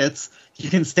attack hits, you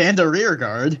can stand a rear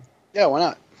guard. Yeah, why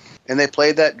not? And they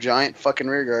played that giant fucking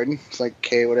rear guard. It's like,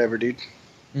 okay, whatever, dude.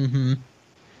 Yeah,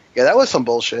 that was some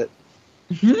bullshit.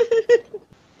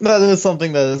 That is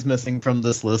something that is missing from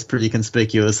this list pretty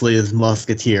conspicuously is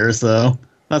Musketeer, so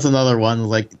that's another one.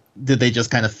 Like, did they just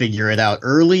kind of figure it out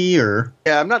early, or?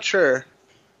 Yeah, I'm not sure.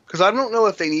 Because I don't know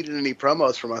if they needed any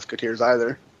promos for Musketeers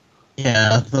either.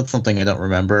 Yeah, that's something I don't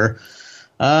remember.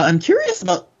 I'm curious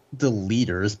about the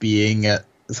leaders being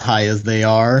as high as they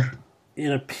are.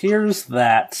 It appears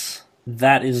that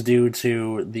is due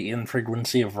to the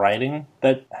infrequency of riding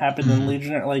that happened in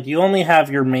Legion. Like, you only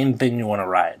have your main thing you want to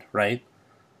ride, right?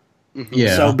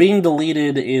 Yeah. So being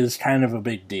deleted is kind of a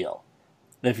big deal.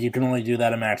 If you can only do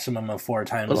that a maximum of 4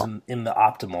 times in the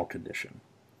optimal condition.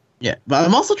 Yeah, but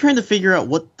I'm also trying to figure out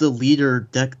what the leader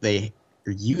deck they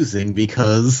are using,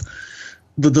 because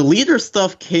the leader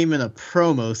stuff came in a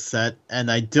promo set, and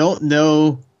I don't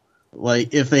know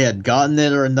like if they had gotten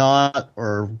it or not,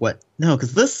 or what. No,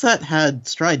 because this set had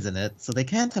strides in it, so they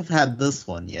can't have had this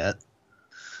one yet.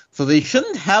 So they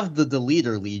shouldn't have the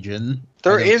Deleter Legion.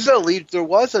 There was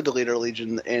a Deleter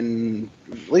Legion in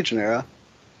Legion era.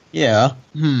 Yeah.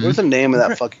 What's the name of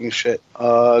that fucking shit?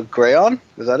 Grayon?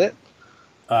 Is that it?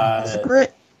 Was it Gray?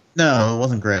 No, it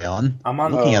wasn't Grayon. I'm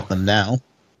on looking at them now.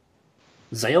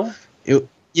 Zale?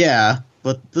 Yeah,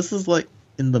 but this is like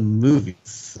in the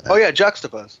movies. Oh yeah,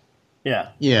 Juxtapose. Yeah.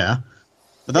 Yeah.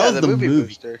 But that was the movie.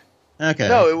 Booster. Okay.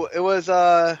 No, it was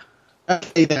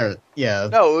okay, there. Yeah.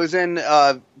 No, it was in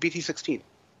BT16.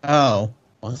 Oh.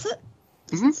 Was it?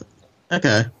 Mm-hmm.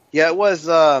 Okay. Yeah, it was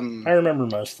I remember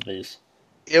most of these.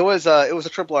 It was a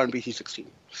triple R in BT16.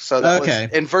 So that was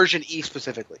in version E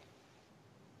specifically.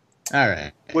 All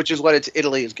right. Which is what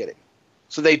Italy is getting.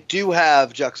 So they do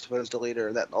have Juxtapose, Deleter,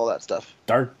 and all that stuff.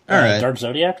 Dark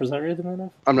Zodiac, was that really the name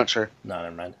of? I'm not sure. No,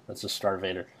 never mind. That's a Star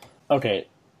Vader. Okay.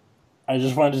 I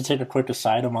just wanted to take a quick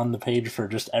aside. I'm on the page for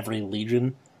just every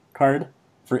Legion card.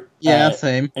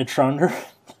 Same. Etronder.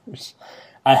 There's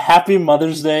a Happy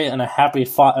Mother's Day and a Happy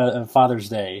Father's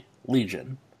Day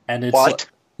Legion. And it's what?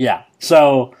 Yeah.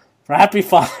 So, for Happy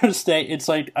Father's Day, it's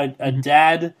like a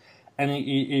dad, and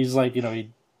he's like, he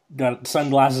got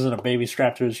sunglasses and a baby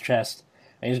strapped to his chest,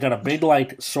 and he's got a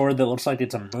big, sword that looks like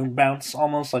it's a moon bounce,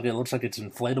 almost, like it looks like it's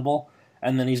inflatable,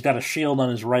 and then he's got a shield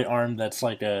on his right arm that's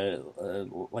like a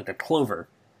clover.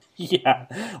 Yeah.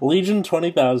 Legion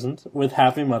 20,000 with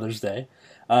Happy Mother's Day.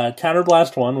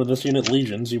 Counterblast 1 with this unit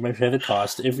Legions, you may pay the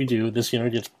cost. If you do, this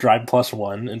unit gets drive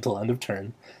 +1 until end of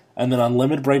turn. And then on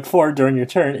Limit Break 4, during your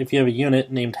turn, if you have a unit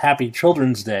named Happy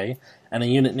Children's Day and a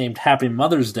unit named Happy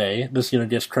Mother's Day, this unit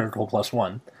gets critical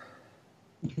 +1.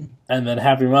 And then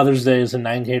Happy Mother's Day is a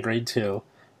 9k grade 2.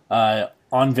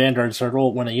 On Vanguard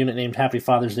Circle, when a unit named Happy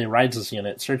Father's Day rides this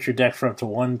unit, search your deck for up to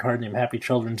one card named Happy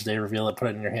Children's Day, reveal it, put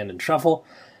it in your hand, and shuffle.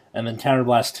 And then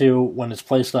Counterblast 2, when it's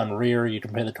placed on rear, you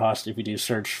can pay the cost if you do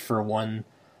search for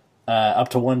up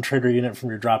to one trigger unit from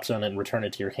your drop zone and return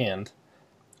it to your hand.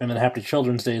 And then Happy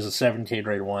Children's Day is a 7k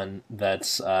grade 1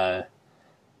 that's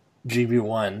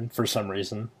GB1 for some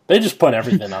reason. They just put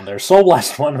everything on there. Soul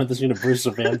Blast 1 with this unit Bruce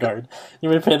of Vanguard. You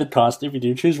may pay the cost. If you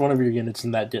do, choose one of your units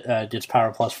and that gets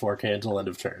power +4k until end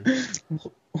of turn.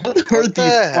 What are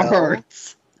these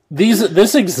cards?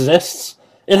 This exists.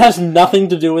 It has nothing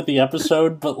to do with the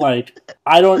episode, but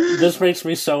this makes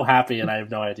me so happy and I have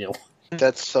no idea why.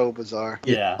 That's so bizarre.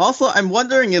 Yeah. Also, I'm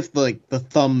wondering if the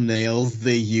thumbnails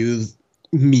they use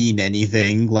mean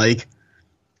anything. Like,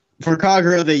 for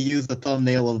Kagura, they use the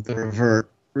thumbnail of the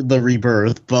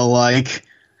rebirth, but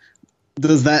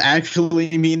does that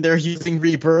actually mean they're using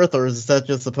rebirth, or is that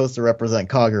just supposed to represent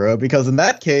Kagura? Because in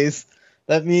that case,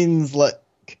 that means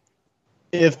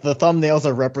if the thumbnails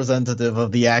are representative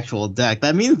of the actual deck,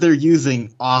 that means they're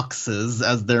using Oxes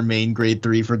as their main grade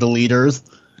 3 for the leaders,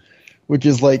 which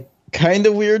is kind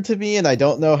of weird to me, and I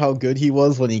don't know how good he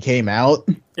was when he came out.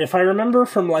 If I remember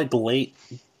from late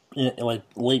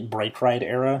Break Ride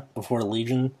era before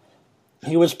Legion,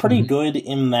 he was pretty good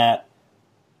in that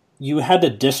you had to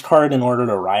discard in order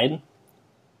to ride,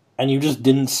 and you just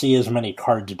didn't see as many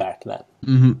cards back then.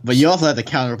 Mm-hmm. But you also had to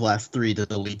Counterblast 3 to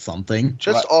delete something.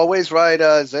 Just always ride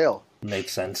Zale.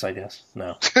 Makes sense, I guess.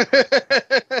 No.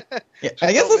 Yeah,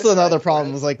 I guess that's another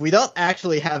problem. Is we don't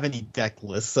actually have any deck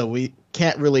lists, so we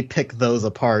can't really pick those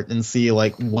apart and see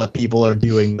what people are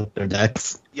doing with their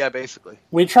decks. Yeah, basically.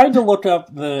 We tried to look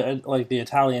up the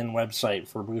Italian website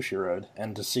for Bushiroad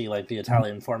and to see the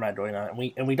Italian format going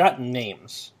on, and we got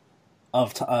names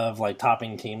of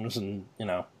topping teams and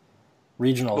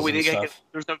regionals. But we didn't get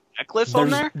there's no deck list on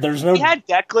there. There's no. We had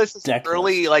deck lists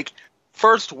early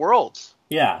first Worlds.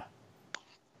 Yeah.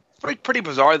 It's pretty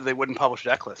bizarre that they wouldn't publish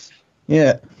deck lists.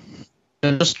 Yeah.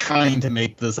 They're just trying to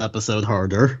make this episode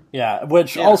harder. Yeah,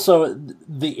 also,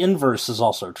 the inverse is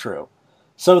also true.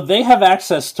 So they have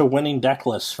access to winning deck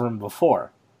lists from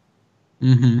before.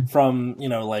 Mm-hmm. From,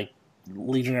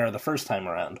 Legionnaire the first time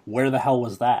around. Where the hell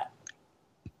was that?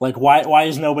 Why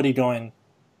is nobody going,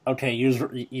 okay,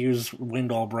 use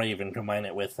Windall Brave and combine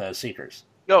it with Seekers?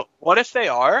 Yo, what if they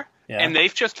are, Yeah. and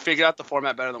they've just figured out the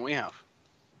format better than we have?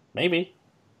 Maybe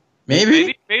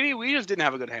we just didn't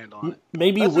have a good handle on it.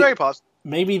 That's very possible.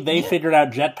 Maybe they figured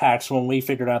out jetpacks when we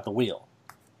figured out the wheel.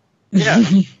 Yeah.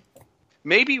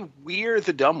 Maybe we're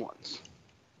the dumb ones.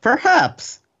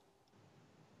 Perhaps.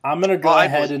 I'm going to go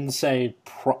ahead and say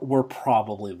we're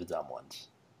probably the dumb ones.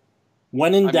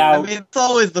 When in doubt... it's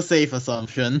always the safe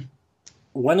assumption.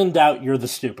 When in doubt, you're the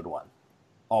stupid one.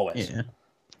 Always. Yeah.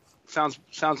 Sounds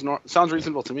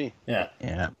reasonable to me. Yeah.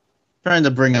 Yeah. Trying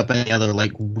to bring up any other,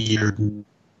 weird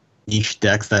niche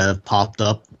decks that have popped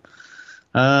up.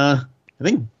 I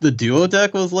think the duo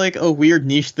deck was like a weird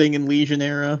niche thing in Legion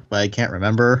era, but I can't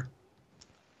remember.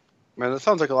 Man, that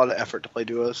sounds like a lot of effort to play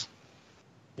duos.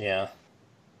 Yeah.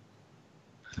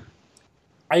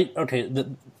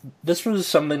 This was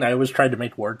something I always tried to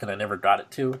make work and I never got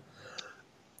it to.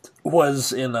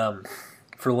 Was in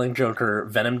for Link Joker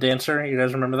Venom Dancer. You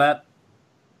guys remember that?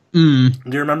 Do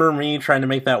you remember me trying to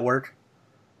make that work?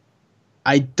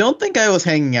 I don't think I was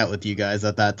hanging out with you guys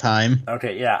at that time.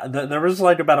 Okay, yeah. There was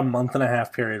like about a month and a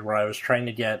half period where I was trying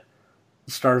to get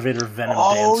Starvader Venom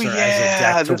Dancer as a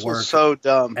deck to this work. was so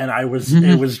dumb. And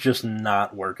it was just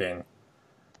not working.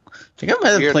 I think I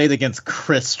might have played against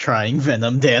Chris trying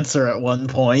Venom Dancer at one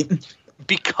point.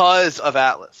 Because of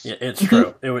Atlas. Yeah, it's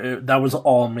true. That was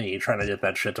all me trying to get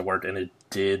that shit to work, and it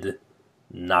did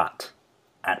not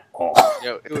at all.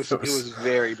 Yeah, it was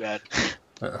very bad.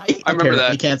 I remember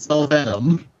that. You can't spell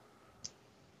Venom.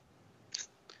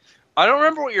 I don't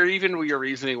remember what your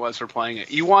reasoning was for playing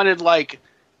it. You wanted like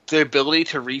the ability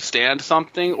to restand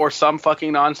something or some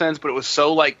fucking nonsense, but it was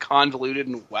so like convoluted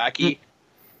and wacky.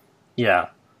 Yeah.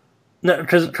 No,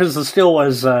 because the skill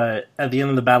was, at the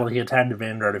end of the battle, he attacked a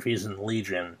Vanguard if he's in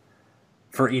Legion.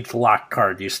 For each locked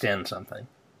card, you stand something.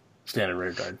 Stand a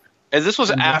rear guard. And this was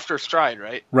after Stride,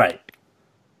 right? Right.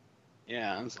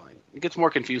 Yeah, it's like, it gets more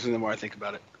confusing the more I think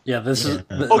about it. Yeah, this is...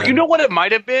 You know what it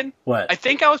might have been? What? I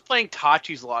think I was playing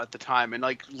Tachi's a lot at the time, and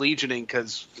like Legioning,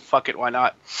 because fuck it, why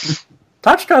not?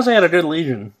 Tachikaze had a good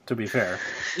Legion, to be fair.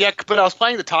 Yeah, but I was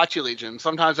playing the Tachi Legion.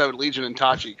 Sometimes I would Legion and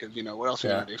Tachi, because, what else are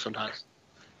you going to do sometimes?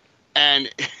 And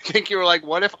I think you were like,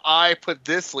 what if I put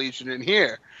this Legion in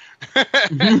here?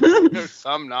 There's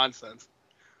some nonsense.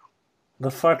 The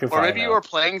fuck if Or maybe you were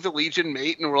playing the Legion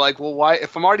mate and were like, well, why?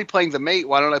 If I'm already playing the mate,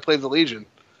 why don't I play the Legion?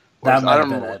 That might have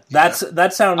been it.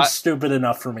 That sounds stupid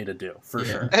enough for me to do, for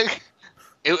sure.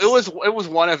 It was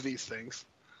one of these things.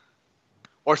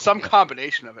 Or some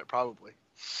combination of it, probably.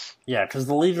 Yeah, because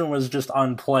the Legion was just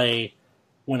on play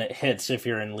when it hits. If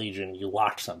you're in Legion, you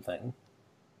lock something.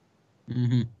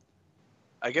 Mm-hmm.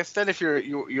 I guess that if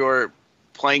you're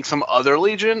playing some other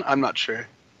Legion, I'm not sure.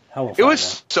 It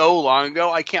was so long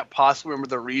ago, I can't possibly remember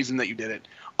the reason that you did it.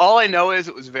 All I know is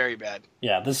it was very bad.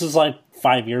 Yeah, this is like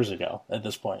 5 years ago at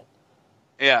this point.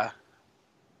 Yeah.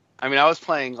 I mean, I was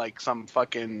playing like some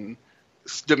fucking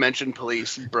Dimension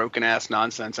Police broken ass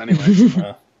nonsense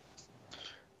anyway.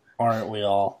 Aren't we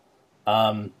all?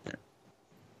 Hey,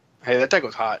 that deck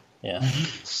was hot. Yeah.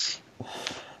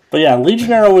 But yeah,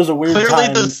 Legion Arrow was a weird Clearly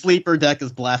time. the sleeper deck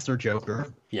is Blaster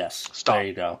Joker. Yes. Stop. There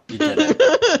you go. You did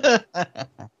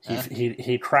it.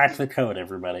 he cracked the code,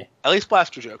 everybody. At least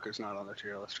Blaster Joker's not on the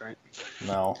tier list, right?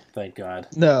 No, thank God.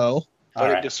 No.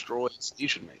 But it destroys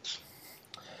Legion mates.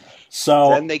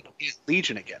 So then they can't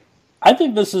Legion again. I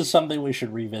think this is something we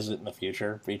should revisit in the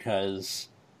future because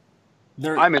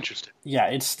I'm interested. Yeah,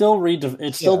 it's still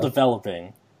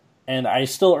developing. And I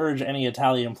still urge any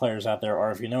Italian players out there,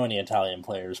 or if you know any Italian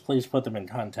players, please put them in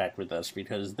contact with us,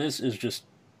 because this is just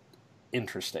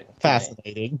interesting.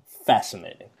 Fascinating.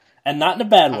 Fascinating. And not in a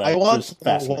bad way. I want to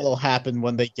know what will happen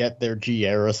when they get their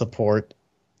G-Era support.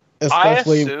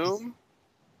 Especially... I assume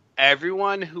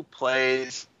everyone who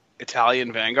plays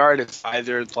Italian Vanguard is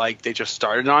either like they just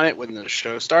started on it when the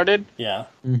show started,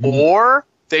 or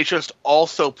they just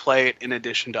also play it in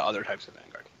addition to other types of Vanguard.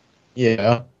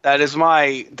 Yeah, that is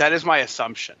my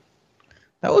assumption.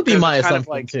 That would be my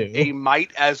assumption like too. A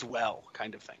might as well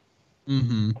kind of thing.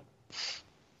 Mm-hmm.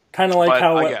 Kind of like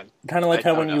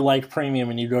how when you like premium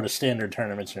and you go to standard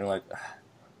tournaments and you're like,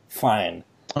 fine,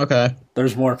 okay,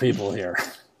 there's more people here.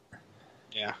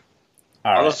 Yeah.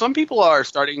 Although some people are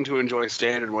starting to enjoy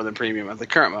standard more than premium at the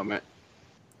current moment.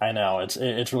 I know it's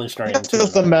really starting to.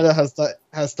 Because the meta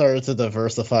has started to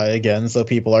diversify again, so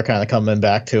people are kind of coming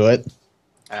back to it.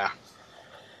 Yeah.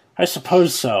 I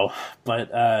suppose so,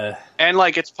 but and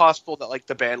like it's possible that like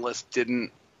the ban list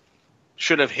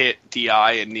should have hit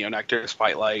DI and Neo Nectar,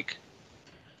 despite like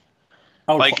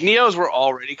Neos were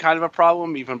already kind of a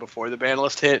problem even before the ban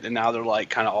list hit, and now they're like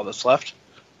kind of all that's left.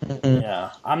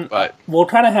 Yeah, we'll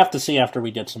kind of have to see after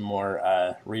we get some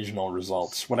more regional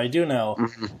results. What I do know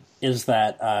is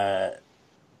that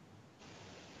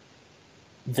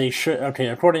they should. Okay,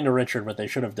 according to Richard, what they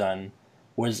should have done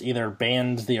was either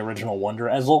banned the original Wonder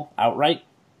Ezel outright.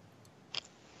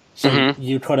 So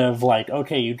you could have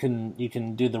you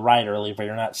can do the ride early, but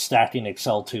you're not stacking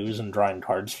Excel 2s and drawing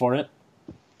cards for it.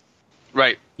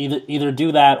 Right. Either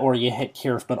do that or you hit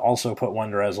Kirf, but also put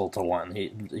Wonder Ezel to 1.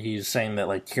 He's saying that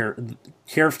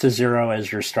Kirf to 0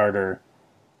 as your starter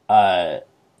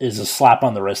is a slap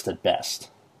on the wrist at best.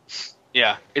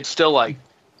 Yeah, it's still like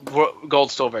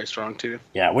Gold's still very strong too.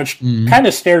 Yeah, which kind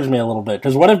of scares me a little bit,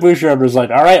 because what if Bushiroad's like,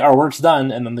 all right, our work's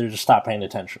done, and then they just stop paying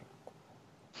attention?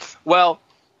 Well,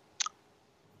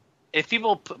 if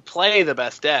people play the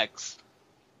best decks,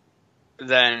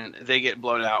 then they get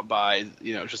blown out by,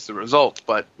 just the results,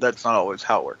 but that's not always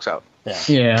how it works out.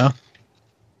 Yeah.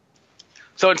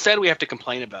 So instead, we have to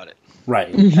complain about it.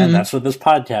 Right, and that's what this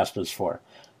podcast is for.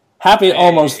 Happy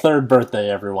almost 3rd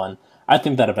birthday, everyone. I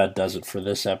think that about does it for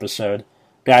this episode.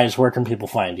 Guys, where can people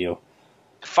find you?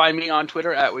 Find me on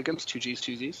Twitter at Wiggums,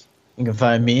 2Gs. You can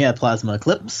find me at Plasma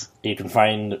Eclipse. You can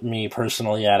find me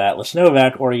personally at Atlas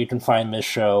Novak, or you can find this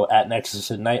show at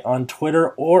Nexus at Night on Twitter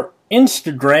or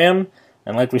Instagram.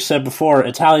 And like we said before,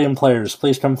 Italian players,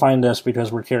 please come find us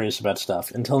because we're curious about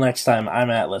stuff. Until next time, I'm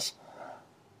Atlas.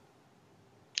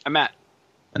 I'm Matt.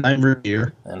 And I'm Root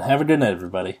Beer. And have a good night,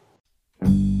 everybody.